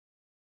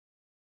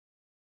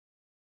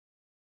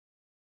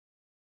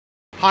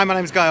Hi, my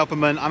name's Guy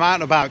Opperman. I'm out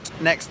and about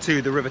next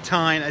to the River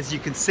Tyne. As you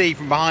can see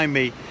from behind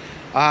me,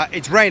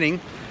 it's raining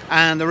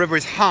and the river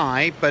is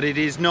high, but it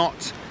is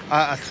not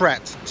a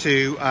threat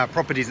to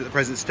properties at the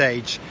present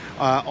stage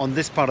on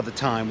this part of the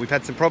Tyne. We've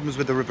had some problems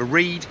with the River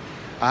Rede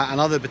and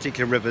other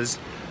particular rivers,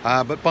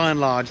 but by and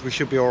large we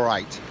should be all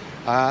right.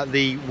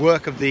 The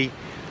work of the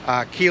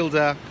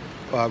Kielder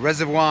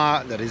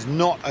reservoir that is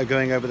not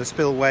going over the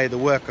spillway, the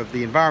work of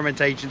the Environment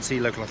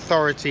Agency, local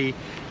authority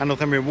and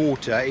Northumbrian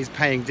Water is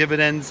paying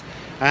dividends,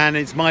 and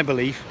it's my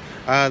belief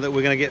that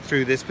we're going to get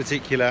through this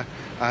particular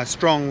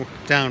strong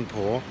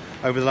downpour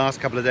over the last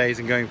couple of days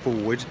and going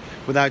forward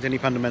without any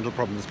fundamental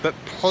problems. But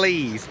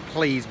please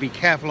be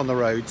careful on the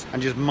roads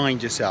and just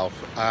mind yourself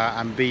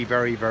and be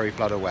very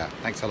flood aware.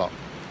 Thanks a lot.